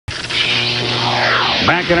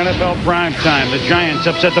Back in NFL prime time, the Giants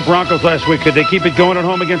upset the Broncos last week. Could they keep it going at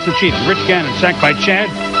home against the Chiefs? Rich Gannon sacked by Chad.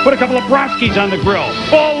 Put a couple of Broskis on the grill.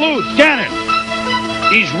 Ball loose. Gannon.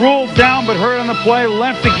 He's ruled down but hurt on the play.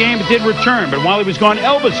 Left the game, did return. But while he was gone,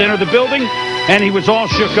 Elvis entered the building, and he was all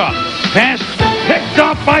shook up. Pass picked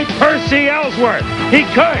off by Percy Ellsworth. He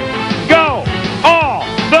could go all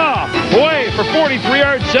the way for 43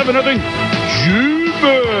 yards, 7-0.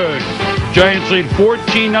 Jubin. Giants lead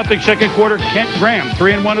 14-0 second quarter. Kent Graham,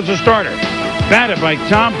 3-1 as a starter. Batted by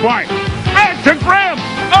Tom Bart. Back to Graham.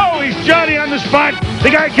 Oh, he's Johnny on the spot. The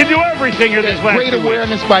guy can do everything in this last Great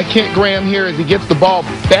awareness by Kent Graham here as he gets the ball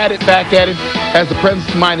batted back at him, has the presence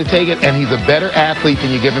of mind to take it, and he's a better athlete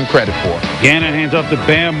than you give him credit for. Gannon hands off to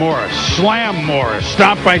Bam Morris. Slam Morris.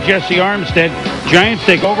 Stopped by Jesse Armstead. Giants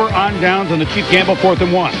take over on downs on the Chief Gamble 4th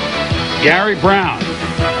and 1. Gary Brown.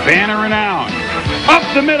 Banner and out. Up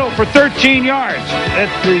the middle for 13 yards.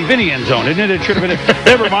 That's the Vinny end zone, isn't it? It should have been it.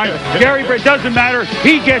 Never mind. Gary Brown, doesn't matter.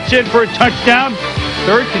 He gets in for a touchdown.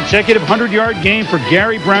 Third consecutive 100-yard game for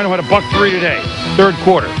Gary Brown, who had a $1.03 today. Third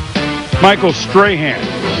quarter. Michael Strahan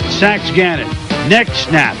sacks Gannon. Neck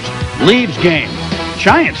snaps. Leaves game.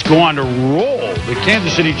 Giants go on to roll the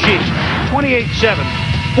Kansas City Chiefs.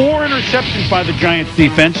 28-7. 4 interceptions by the Giants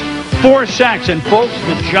defense. 4 sacks. And folks,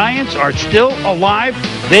 the Giants are still alive.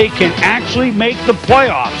 They can actually make the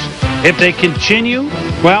playoffs. If they continue,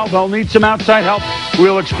 well, they'll need some outside help.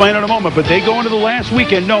 We'll explain in a moment. But they go into the last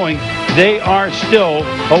weekend knowing they are still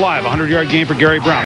alive. 100-yard game for Gary Brown.